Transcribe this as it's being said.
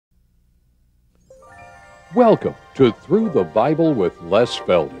Welcome to Through the Bible with Les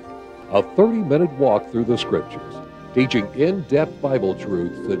Feldick, a 30-minute walk through the Scriptures, teaching in-depth Bible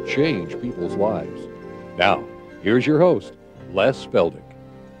truths that change people's lives. Now, here's your host, Les Feldick.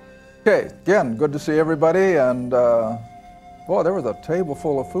 Okay, again, good to see everybody, and boy, there was a table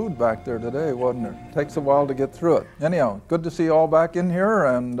full of food back there today, wasn't there? Takes a while to get through it. Anyhow, good to see you all back in here,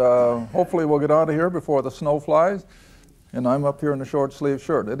 and hopefully we'll get out of here before the snow flies, and I'm up here in a short sleeve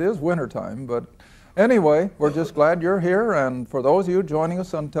shirt. It is wintertime, but anyway, we're just glad you're here, and for those of you joining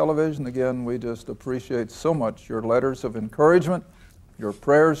us on television, again, we just appreciate so much your letters of encouragement, your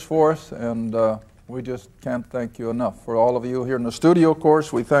prayers for us, and we just can't thank you enough. For all of you here in the studio, of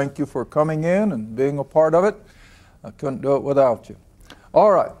course, we thank you for coming in and being a part of it. I couldn't do it without you.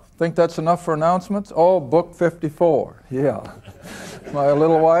 All right, think that's enough for announcements? Oh, book 54, yeah. My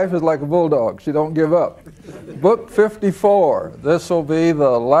little wife is like a bulldog. She don't give up. Book 54. This will be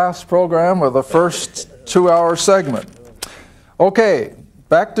the last program of the first 2-hour segment. Okay,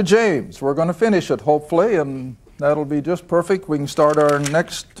 back to James. We're going to finish it, hopefully, and that'll be just perfect. We can start our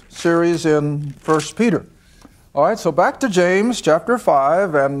next series in 1 Peter. All right, so back to James chapter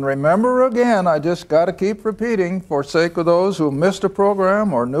 5, and remember again, I just got to keep repeating for sake of those who missed a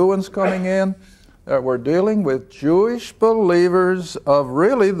program or new ones coming in, that we're dealing with Jewish believers of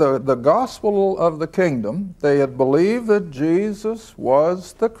really the gospel of the kingdom. They had believed that Jesus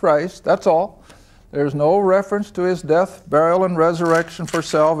was the Christ, that's all. There's no reference to his death, burial, and resurrection for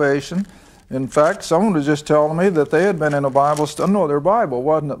salvation. In fact, someone was just telling me that they had been in a Bible study. No, their Bible,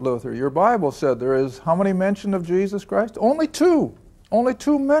 wasn't it, Luther? Your Bible said there is how many mentions of Jesus Christ? Only two. Only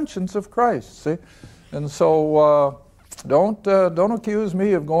 2 mentions of Christ, see? And so don't accuse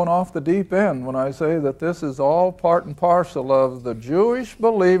me of going off the deep end when I say that this is all part and parcel of the Jewish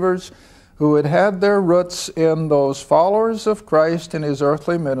believers who had had their roots in those followers of Christ in his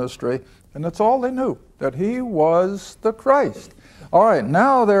earthly ministry, and that's all they knew, that he was the Christ. All right,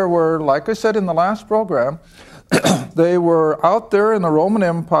 now there were, like I said in the last program, they were out there in the Roman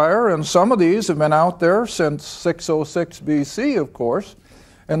Empire, and some of these have been out there since 606 BC, of course,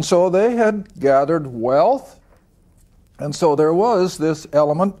 and so they had gathered wealth, and so there was this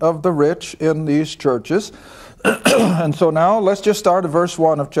element of the rich in these churches. And so now let's just start at verse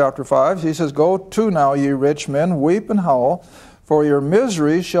 1 of chapter 5. He says, "Go to now, ye rich men, weep and howl, for your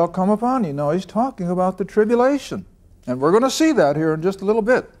misery shall come upon you." Now he's talking about the tribulation. And we're going to see that here in just a little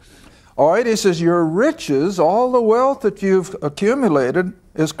bit. All right, he says, your riches, all the wealth that you've accumulated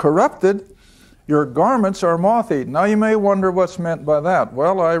is corrupted. Your garments are moth-eaten. Now you may wonder what's meant by that.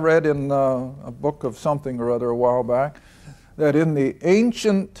 Well, I read in a book of something or other a while back that in the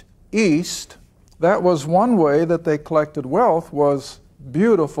ancient East, that was one way that they collected wealth, was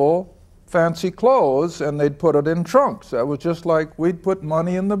beautiful, fancy clothes, and they'd put it in trunks. That was just like we'd put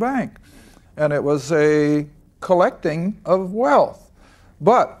money in the bank. And it was a collecting of wealth.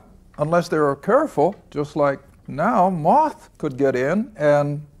 But unless they were careful, just like now, moth could get in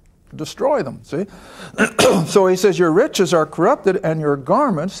and destroy them, see? So he says, your riches are corrupted, and your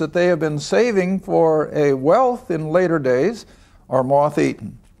garments that they have been saving for a wealth in later days are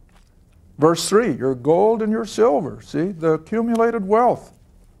moth-eaten. Verse 3, your gold and your silver, see, the accumulated wealth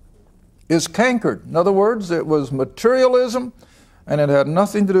is cankered. In other words, it was materialism, and it had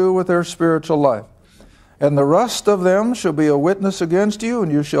nothing to do with their spiritual life. And the rust of them shall be a witness against you,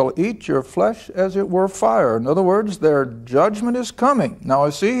 and you shall eat your flesh as it were fire. In other words, their judgment is coming. Now, I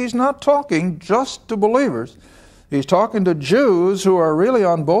see he's not talking just to believers. He's talking to Jews who are really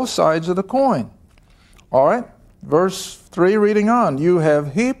on both sides of the coin. All right, verse 3 reading on. You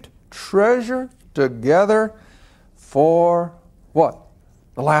have heaped treasure together for what?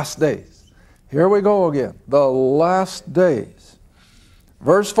 The last days. Here we go again. The last days.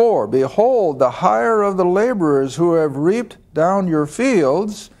 Verse 4, behold, the hire of the laborers who have reaped down your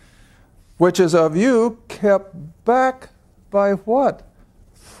fields, which is of you, kept back by what?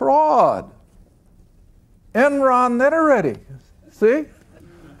 Fraud. Enron, see?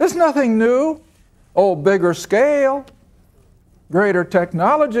 It's nothing new. Oh, bigger scale, greater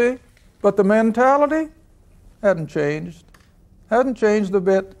technology, but the mentality hadn't changed. Hadn't changed a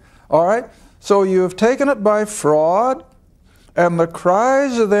bit. All right, so you have taken it by fraud, and the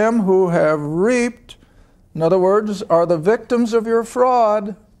cries of them who have reaped, in other words, are the victims of your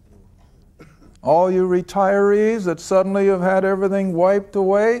fraud. All you retirees that suddenly have had everything wiped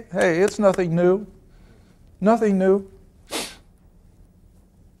away, hey, it's nothing new. Nothing new.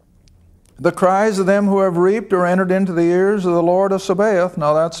 The cries of them who have reaped are entered into the ears of the Lord of Sabaoth.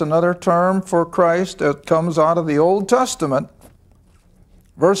 Now that's another term for Christ that comes out of the Old Testament.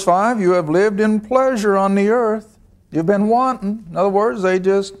 Verse 5, you have lived in pleasure on the earth. You've been wanting. In other words, they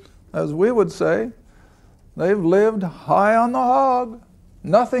just, as we would say, They've lived high on the hog,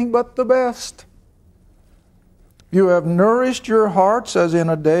 nothing but the best. You have nourished your hearts as in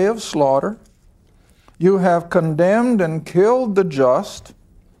a day of slaughter. You have condemned and killed the just,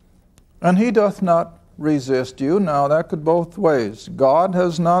 and he doth not resist you. Now that could both ways. God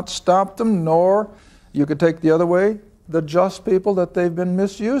has not stopped them, nor, you could take the other way, the just people that they've been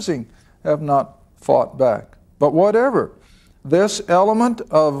misusing have not fought back. But whatever, this element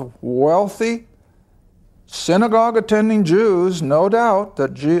of wealthy, synagogue-attending Jews, no doubt,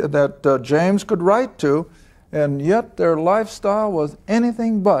 that James could write to, and yet their lifestyle was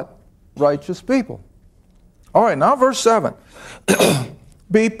anything but righteous people. All right, now verse 7.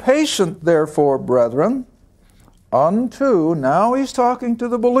 Be patient, therefore, brethren, unto, now he's talking to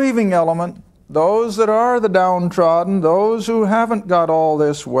the believing element, those that are the downtrodden, those who haven't got all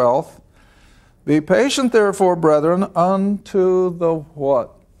this wealth. Be patient, therefore, brethren, unto the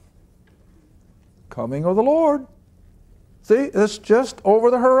what? Coming of the Lord. See, it's just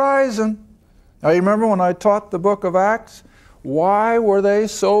over the horizon. Now, you remember when I taught the book of Acts? Why were they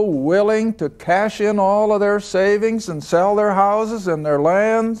so willing to cash in all of their savings and sell their houses and their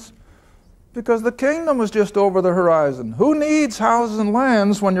lands? Because the kingdom was just over the horizon. Who needs houses and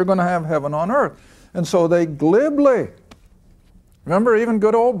lands when you're going to have heaven on earth? And so they glibly, remember even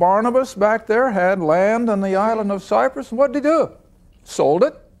good old Barnabas back there had land on the island of Cyprus. What did he do? Sold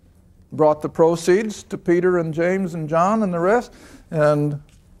it, brought the proceeds to Peter and James and John and the rest, and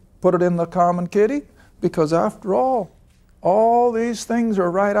put it in the common kitty, because after all these things are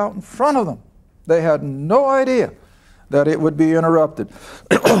right out in front of them. They had no idea that it would be interrupted.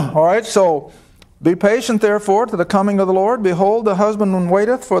 All right, so be patient, therefore, to the coming of the Lord. Behold, the husbandman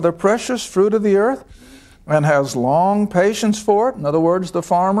waiteth for the precious fruit of the earth, and has long patience for it. In other words, the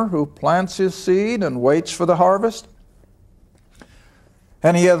farmer who plants his seed and waits for the harvest.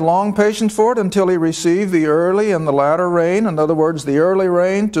 And he had long patience for it until he received the early and the latter rain. In other words, the early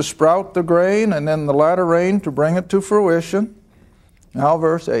rain to sprout the grain, and then the latter rain to bring it to fruition. Now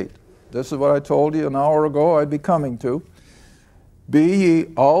verse 8. This is what I told you an hour ago I'd be coming to. Be ye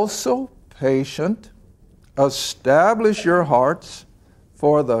also patient, establish your hearts,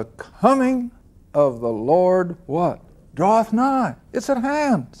 for the coming of the Lord, what? Draweth nigh. It's at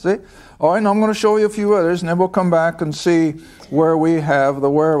hand. See? All right, now I'm going to show you a few others, and then we'll come back and see where we have the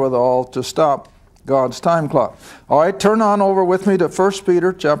wherewithal to stop God's time clock. All right, turn on over with me to 1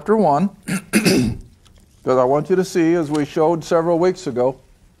 Peter chapter 1, because I want you to see, as we showed several weeks ago,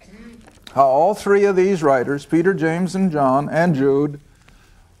 how all three of these writers, Peter, James, and John, and Jude,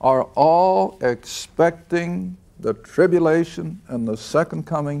 are all expecting the tribulation and the second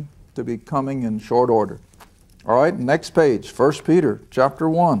coming to be coming in short order. All right, next page, 1 Peter chapter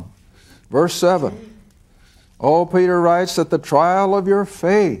 1, verse 7. Oh, Peter writes that the trial of your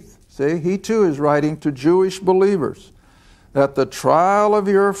faith, see, he too is writing to Jewish believers, that the trial of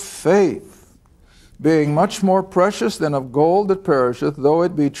your faith, being much more precious than of gold that perisheth, though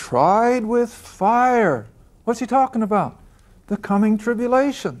it be tried with fire. What's he talking about? The coming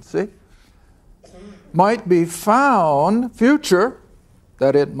tribulation, see? Might be found, future,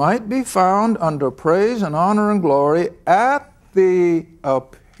 that it might be found unto praise and honor and glory at the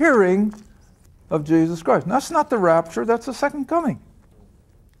appearing of Jesus Christ. Now, that's not the rapture, that's the second coming.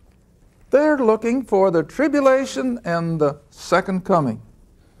 They're looking for the tribulation and the second coming.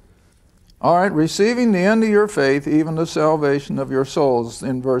 All right, receiving the end of your faith, even the salvation of your souls,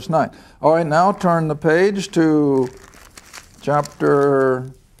 in verse 9. All right, now turn the page to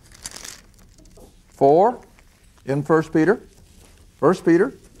chapter 4 in 1 Peter. 1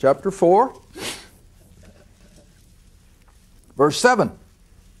 Peter chapter 4, verse 7.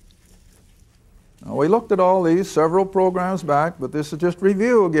 Now, we looked at all these several programs back, but this is just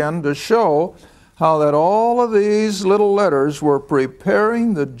review again to show how that all of these little letters were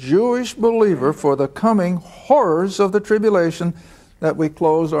preparing the Jewish believer for the coming horrors of the tribulation that we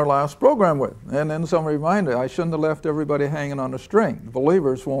closed our last program with. And then some reminder, I shouldn't have left everybody hanging on a string. The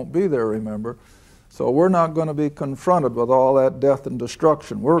believers won't be there, remember. So we're not going to be confronted with all that death and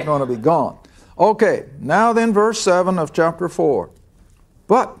destruction. We're going to be gone. Okay, now then verse 7 of chapter 4.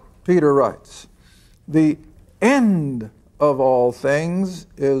 But, Peter writes, the end of all things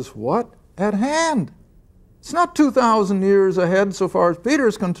is what? At hand. It's not 2,000 years ahead so far as Peter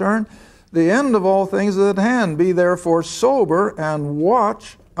is concerned. The end of all things is at hand. Be therefore sober and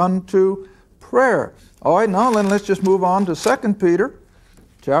watch unto prayer. All right, now then let's just move on to 2 Peter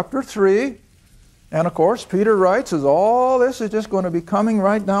chapter 3. And of course, Peter writes, as all this is just going to be coming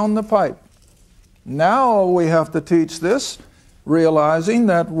right down the pipe. Now we have to teach this, realizing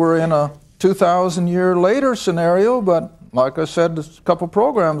that we're in a 2,000 year later scenario, but like I said a couple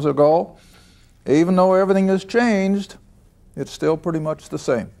programs ago, Even though everything has changed, it's still pretty much the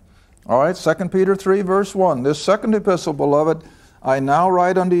same. All right, 2 Peter 3, verse 1. This second epistle, beloved, I now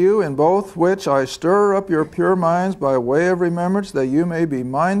write unto you, in both which I stir up your pure minds by way of remembrance, that you may be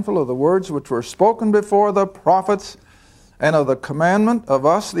mindful of the words which were spoken before the prophets, and of the commandment of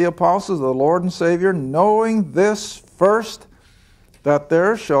us, the apostles of the Lord and Savior, knowing this first, that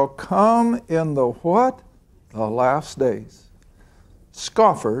there shall come in the what? The last days,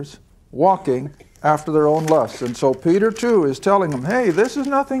 scoffers walking after their own lusts. And so Peter too is telling them, hey, this is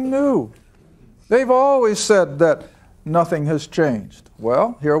nothing new. They've always said that nothing has changed.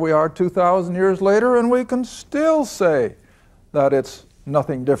 Well, here we are 2,000 years later, and we can still say that it's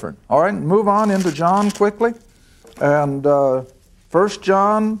nothing different. All right, move on into John quickly. And 1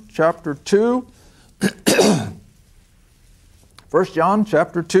 John chapter 2, 1 John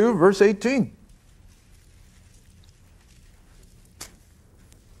chapter 2, verse 18.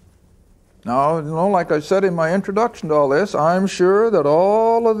 Now, like I said in my introduction to all this, I'm sure that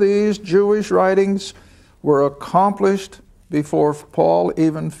all of these Jewish writings were accomplished before Paul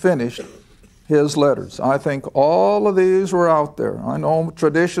even finished his letters. I think all of these were out there. I know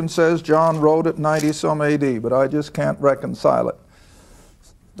tradition says John wrote it 90-some AD, but I just can't reconcile it.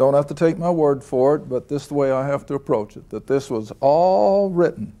 Don't have to take my word for it, but this is the way I have to approach it, that this was all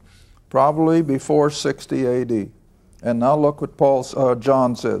written probably before 60 AD. And now look what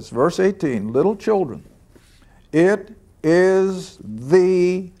John says. Verse 18, little children, it is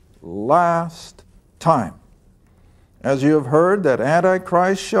the last time. As you have heard that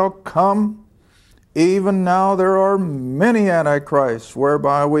Antichrist shall come, even now there are many Antichrists,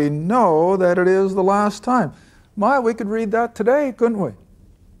 whereby we know that it is the last time. My, we could read that today, couldn't we?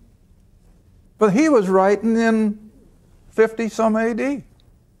 But he was writing in 50-some AD.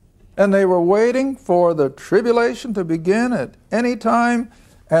 And they were waiting for the tribulation to begin at any time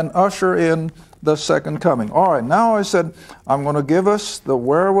and usher in the second coming. All right, now I said I'm going to give us the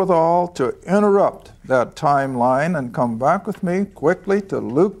wherewithal to interrupt that timeline and come back with me quickly to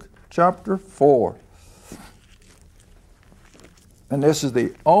Luke chapter 4. And this is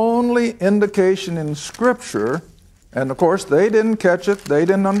the only indication in Scripture, and of course they didn't catch it, they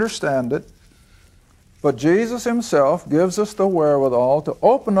didn't understand it, but Jesus himself gives us the wherewithal to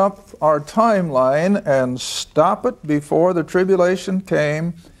open up our timeline and stop it before the tribulation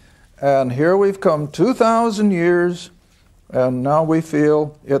came. And here we've come 2,000 years, and now we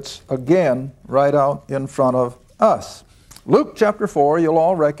feel it's again right out in front of us. Luke chapter 4, you'll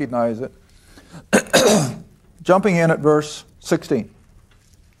all recognize it. Jumping in at verse 16.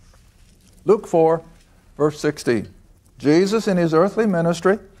 Luke 4, verse 16. Jesus in his earthly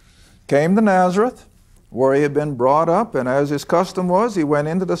ministry came to Nazareth, where he had been brought up, and as his custom was, he went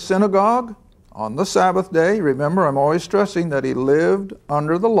into the synagogue on the Sabbath day. Remember, I'm always stressing that he lived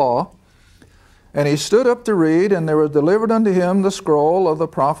under the law. And he stood up to read, and there was delivered unto him the scroll of the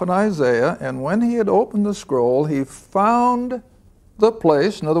prophet Isaiah. And when he had opened the scroll, he found the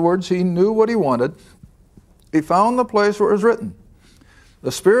place. In other words, he knew what he wanted. He found the place where it was written,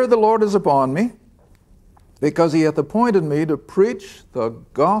 the Spirit of the Lord is upon me, because he hath appointed me to preach the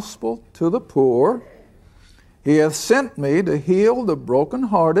gospel to the poor. He hath sent me to heal the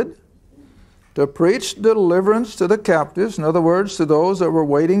brokenhearted, to preach deliverance to the captives, in other words, to those that were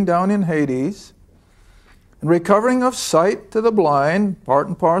waiting down in Hades, and recovering of sight to the blind, part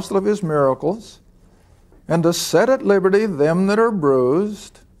and parcel of his miracles, and to set at liberty them that are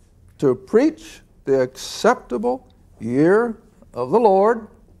bruised, to preach the acceptable year of the Lord.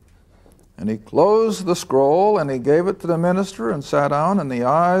 And he closed the scroll, and he gave it to the minister, and sat down, and the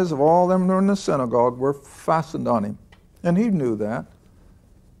eyes of all them who were in the synagogue were fastened on him. And he knew that.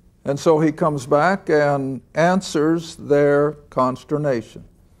 And so he comes back and answers their consternation.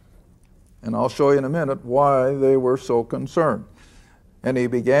 And I'll show you in a minute why they were so concerned. And he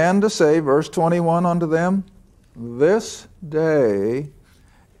began to say, verse 21, unto them, this day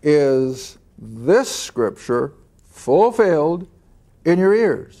is this scripture fulfilled in your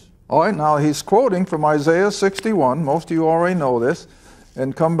ears. All right, now he's quoting from Isaiah 61. Most of you already know this.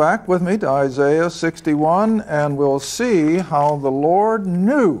 And come back with me to Isaiah 61, and we'll see how the Lord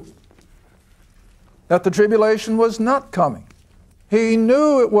knew that the tribulation was not coming. He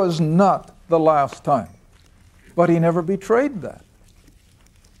knew it was not the last time, but he never betrayed that.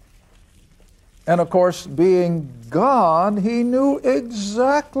 And of course, being God, he knew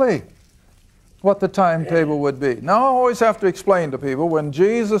exactly what the timetable would be. Now, I always have to explain to people, when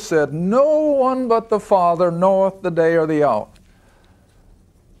Jesus said, no one but the Father knoweth the day or the hour.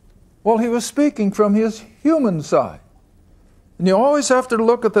 Well, he was speaking from his human side. And you always have to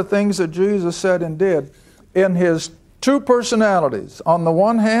look at the things that Jesus said and did in his two personalities. On the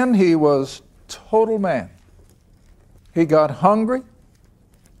one hand, he was total man. He got hungry.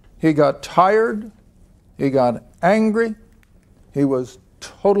 He got tired. He got angry. He was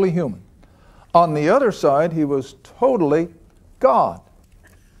totally human. On the other side, he was totally God.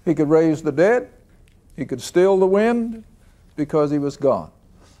 He could raise the dead. He could still the wind because he was God.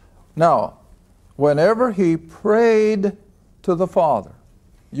 Now, whenever he prayed to the Father,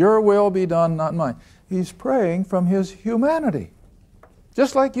 your will be done, not mine, he's praying from his humanity,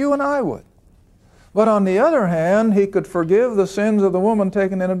 just like you and I would. But on the other hand, he could forgive the sins of the woman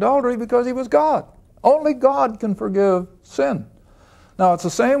taken in adultery because he was God. Only God can forgive sin. Now, it's the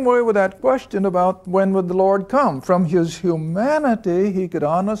same way with that question about when would the Lord come. From his humanity, he could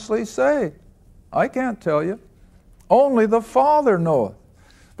honestly say, I can't tell you. Only the Father knoweth.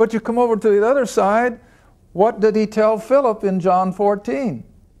 But you come over to the other side, what did he tell Philip in John 14?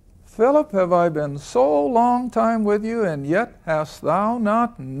 Philip, have I been so long time with you, and yet hast thou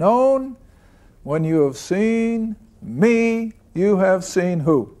not known? When you have seen me, you have seen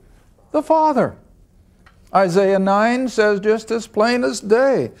who? The Father. Isaiah 9 says just as plain as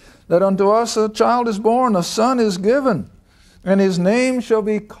day, that unto us a child is born, a son is given, and his name shall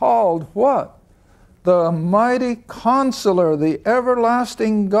be called what? The mighty counselor, the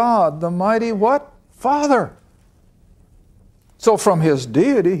everlasting God, the mighty what? Father. So from his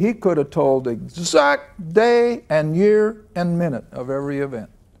deity, he could have told the exact day and year and minute of every event.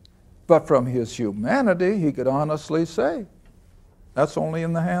 But from his humanity, he could honestly say, that's only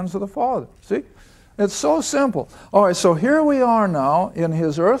in the hands of the Father. See? It's so simple. All right, so here we are now in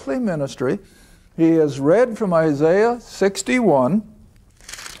his earthly ministry. He has read from Isaiah 61,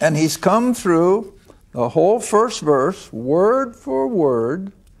 and he's come through the whole first verse, word for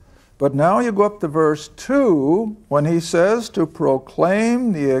word. But now you go up to verse 2, when he says to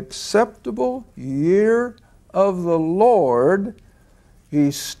proclaim the acceptable year of the Lord.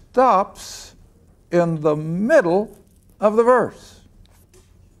 He stops in the middle of the verse.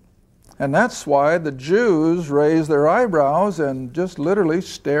 And that's why the Jews raised their eyebrows and just literally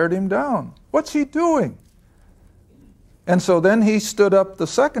stared him down. What's he doing? And so then he stood up the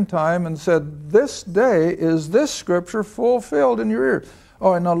second time and said, this day is this scripture fulfilled in your ears.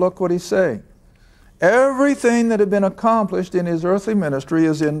 Oh, and now look what he's saying. Everything that had been accomplished in his earthly ministry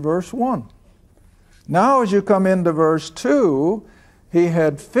is in verse 1. Now as you come into verse 2, he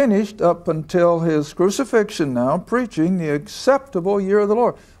had finished up until his crucifixion now, preaching the acceptable year of the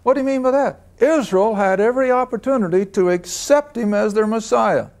Lord. What do you mean by that? Israel had every opportunity to accept him as their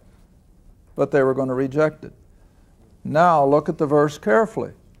Messiah, but they were going to reject it. Now look at the verse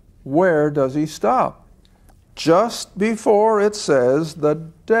carefully. Where does he stop? Just before it says, the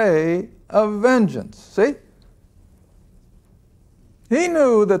day of vengeance. See? He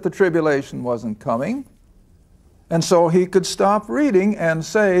knew that the tribulation wasn't coming. And so he could stop reading and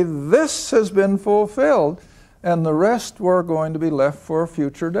say, this has been fulfilled, and the rest were going to be left for a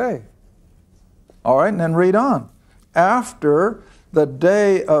future day. All right, and then read on. After the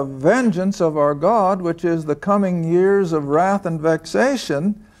day of vengeance of our God, which is the coming years of wrath and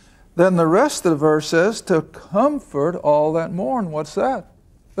vexation, then the rest of the verse says, to comfort all that mourn. What's that?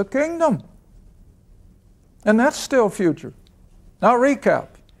 The kingdom. And that's still future. Now recap.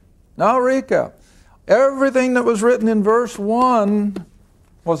 Everything that was written in verse 1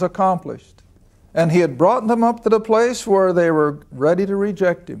 was accomplished. And he had brought them up to the place where they were ready to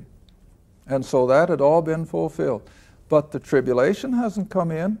reject him. And so that had all been fulfilled. But the tribulation hasn't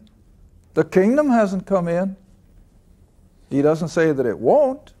come in. The kingdom hasn't come in. He doesn't say that it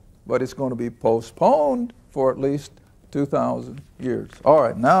won't, but it's going to be postponed for at least 2,000 years. All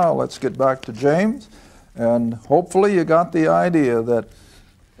right, now let's get back to James. And hopefully you got the idea that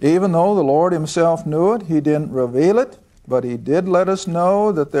even though the Lord himself knew it, he didn't reveal it, but he did let us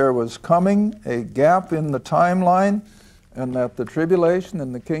know that there was coming a gap in the timeline and that the tribulation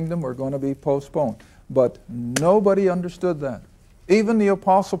and the kingdom were going to be postponed. But nobody understood that. Even the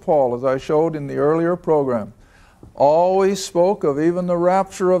Apostle Paul, as I showed in the earlier program, always spoke of even the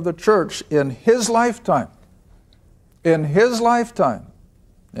rapture of the church in his lifetime. In his lifetime.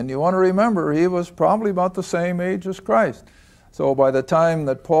 And you want to remember, he was probably about the same age as Christ. So by the time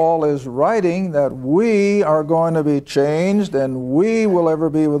that Paul is writing that we are going to be changed and we will ever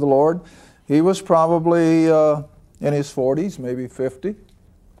be with the Lord, he was probably in his 40s, maybe 50.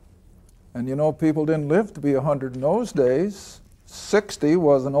 And you know, people didn't live to be 100 in those days. 60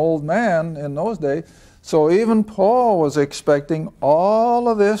 was an old man in those days. So even Paul was expecting all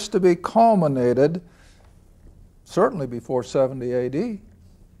of this to be culminated certainly before 70 AD.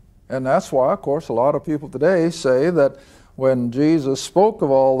 And that's why, of course, a lot of people today say that when Jesus spoke of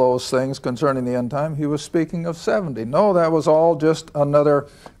all those things concerning the end time, he was speaking of 70. No, that was all just another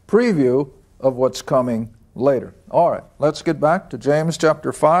preview of what's coming later. All right, let's get back to James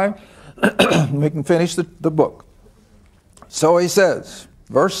chapter 5. We can finish the book. So he says,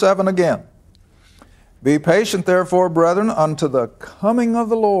 verse 7 again, "Be patient therefore, brethren, unto the coming of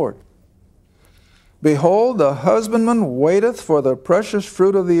the Lord. Behold, the husbandman waiteth for the precious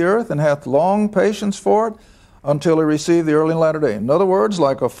fruit of the earth, and hath long patience for it, until he receive the early and latter day." In other words,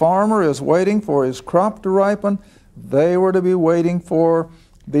 like a farmer is waiting for his crop to ripen, they were to be waiting for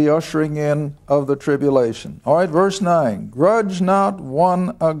the ushering in of the tribulation. All right, verse 9. "Grudge not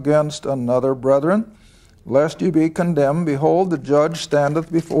one against another, brethren, lest you be condemned. Behold, the judge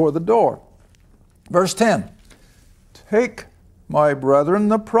standeth before the door." Verse 10. "Take, my brethren,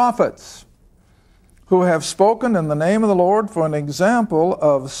 the prophets, who have spoken in the name of the Lord, for an example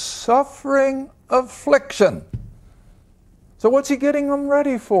of suffering affliction." So what's he getting them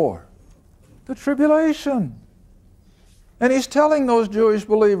ready for? The tribulation. And he's telling those Jewish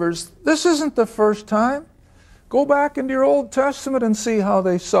believers, this isn't the first time. Go back into your Old Testament and see how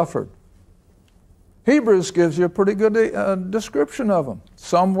they suffered. Hebrews gives you a pretty good description of them.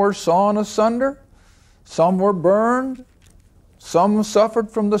 Some were sawn asunder, some were burned, some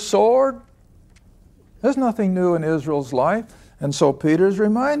suffered from the sword. There's nothing new in Israel's life. And so Peter's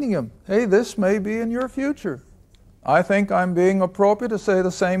reminding him, hey, this may be in your future. I think I'm being appropriate to say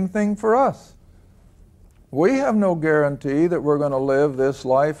the same thing for us. We have no guarantee that we're going to live this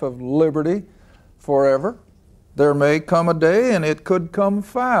life of liberty forever. There may come a day, and it could come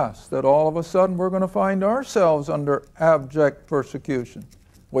fast, that all of a sudden we're going to find ourselves under abject persecution.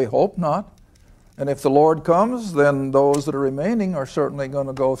 We hope not. And if the Lord comes, then those that are remaining are certainly going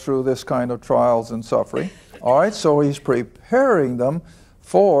to go through this kind of trials and suffering. All right, so he's preparing them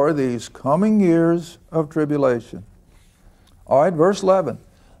for these coming years of tribulation. All right, verse 11.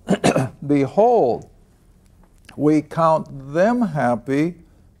 "Behold, we count them happy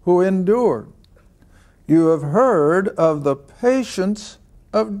who endured. You have heard of the patience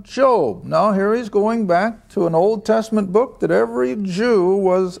of Job." Now here he's going back to an Old Testament book that every Jew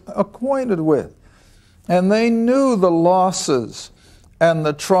was acquainted with. And they knew the losses and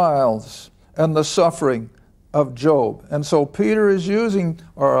the trials and the suffering of Job. And so Peter is using,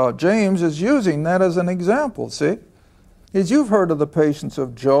 or James is using that as an example, see? You've heard of the patience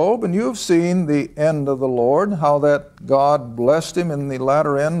of Job, and you've seen the end of the Lord, how that God blessed him in the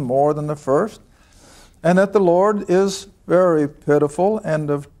latter end more than the first, and that the Lord is very pitiful and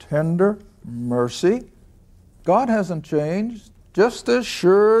of tender mercy. God hasn't changed. Just as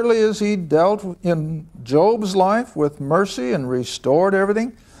surely as he dealt in Job's life with mercy and restored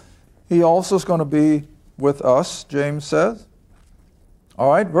everything, he also is going to be with us, James says. All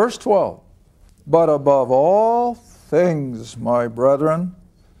right, verse 12. "But above all things, my brethren,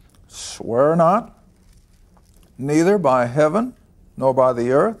 swear not, neither by heaven, nor by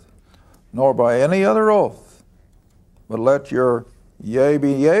the earth, nor by any other oath, but let your yea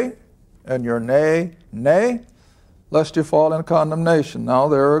be yea, and your nay, nay, lest you fall in condemnation." Now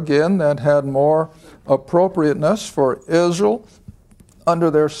there again, that had more appropriateness for Israel under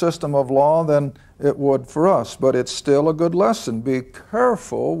their system of law than it would for us. But it's still a good lesson. Be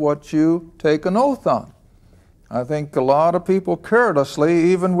careful what you take an oath on. I think a lot of people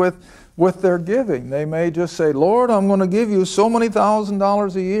carelessly, even with their giving, they may just say, "Lord, I'm going to give you so many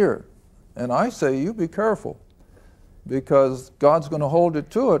 $1,000s a year." And I say, you be careful, because God's going to hold you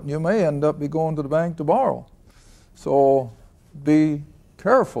to it, and you may end up going to the bank to borrow. So be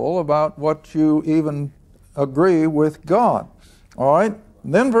careful about what you even agree with God. All right?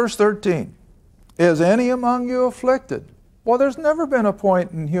 And then verse 13. "Is any among you afflicted?" Well, there's never been a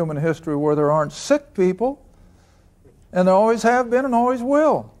point in human history where there aren't sick people. And there always have been and always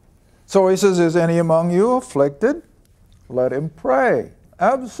will. So he says, "Is any among you afflicted? Let him pray."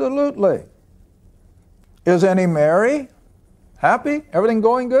 Absolutely. "Is any merry? Happy? Everything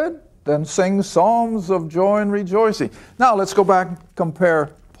going good? Then sing psalms of joy and rejoicing." Now let's go back and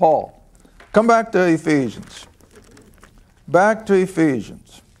compare Paul. Come back to Ephesians. Back to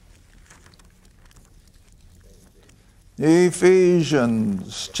Ephesians.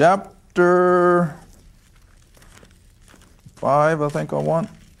 Ephesians chapter 5, I think I want.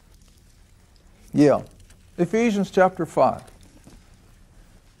 Yeah. Ephesians chapter 5.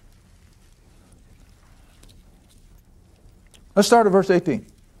 Let's start at verse 18.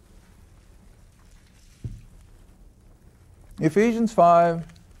 Ephesians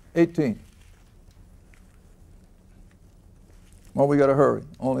 5:18. Well, we got to hurry.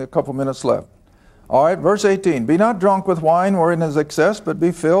 Only a couple minutes left. All right, verse 18. "Be not drunk with wine wherein is excess, but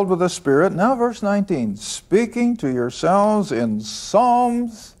be filled with the Spirit." Now verse 19. "Speaking to yourselves in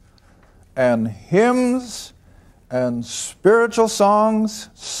psalms and hymns and spiritual songs,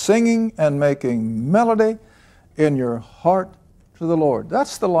 singing and making melody in your heart to the Lord.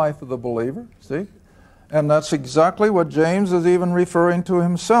 That's the life of the believer, see? And that's exactly what James is even referring to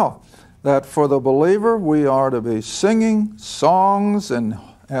himself, that for the believer we are to be singing songs and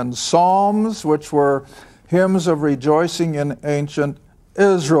psalms, which were hymns of rejoicing in ancient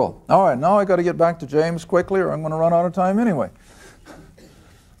Israel. All right, now I got to get back to James quickly or I'm going to run out of time anyway.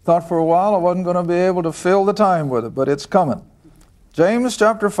 Thought for a while I wasn't going to be able to fill the time with it, but it's coming. James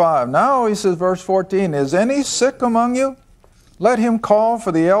chapter 5. Now he says, verse 14, is any sick among you? Let him call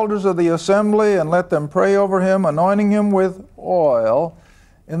for the elders of the assembly and let them pray over him, anointing him with oil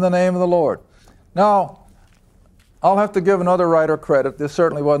in the name of the Lord. Now, I'll have to give another writer credit. This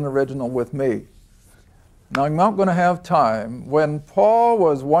certainly wasn't original with me. Now, I'm not going to have time. When Paul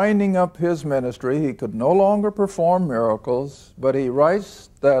was winding up his ministry, he could no longer perform miracles, but he writes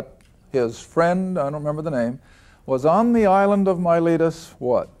that his friend, I don't remember the name, was on the island of Miletus,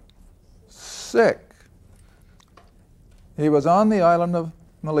 what? Sick. He was on the island of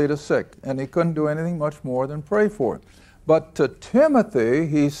Miletus sick, and he couldn't do anything much more than pray for him. But to Timothy,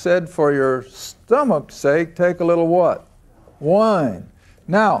 he said, for your stomach's sake, take a little what? Wine.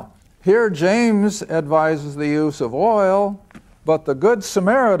 Now, here James advises the use of oil, but the Good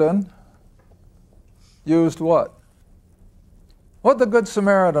Samaritan used what? What did the Good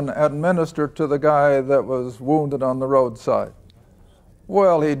Samaritan administer to the guy that was wounded on the roadside?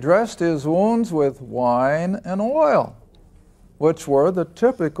 Well, he dressed his wounds with wine and oil, which were the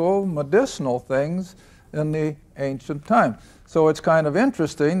typical medicinal things in the ancient time. So it's kind of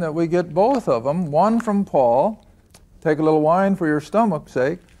interesting that we get both of them, one from Paul, take a little wine for your stomach's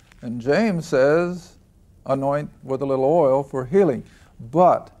sake, and James says, anoint with a little oil for healing.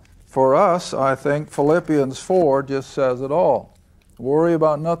 But for us, I think Philippians 4 just says it all. Worry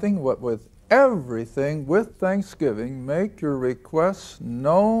about nothing, but with everything, with thanksgiving, make your requests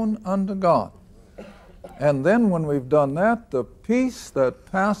known unto God. And then when we've done that, the peace that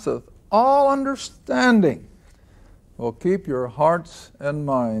passeth all understanding will keep your hearts and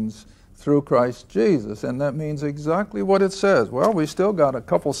minds through Christ Jesus. And that means exactly what it says. Well, we still got a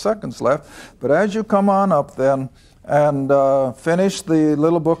couple seconds left, but as you come on up then and finish the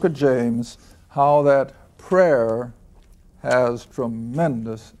little book of James, how that prayer has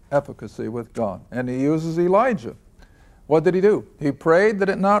tremendous efficacy with God. And he uses Elijah. What did he do? He prayed that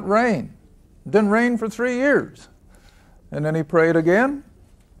it not rain. It didn't rain for 3 years. And then he prayed again,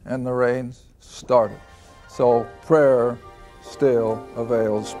 and the rains started. So prayer still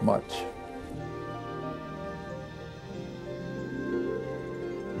avails much.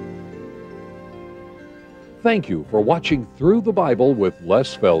 Thank you for watching Through the Bible with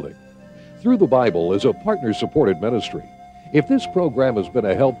Les Feldick. Through the Bible is a partner-supported ministry. If this program has been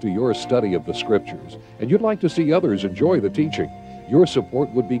a help to your study of the Scriptures, and you'd like to see others enjoy the teaching, your support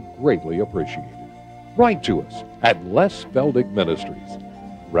would be greatly appreciated. Write to us at Les Feldick Ministries,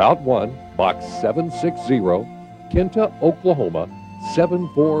 Route 1, Box 760, Kinta, Oklahoma,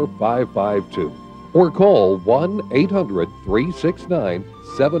 74552, or call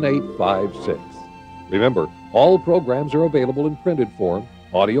 1-800-369-7856. Remember, all programs are available in printed form,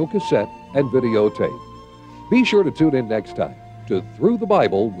 audio cassette, and videotape. Be sure to tune in next time to Through the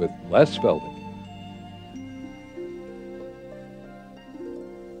Bible with Les Feldick.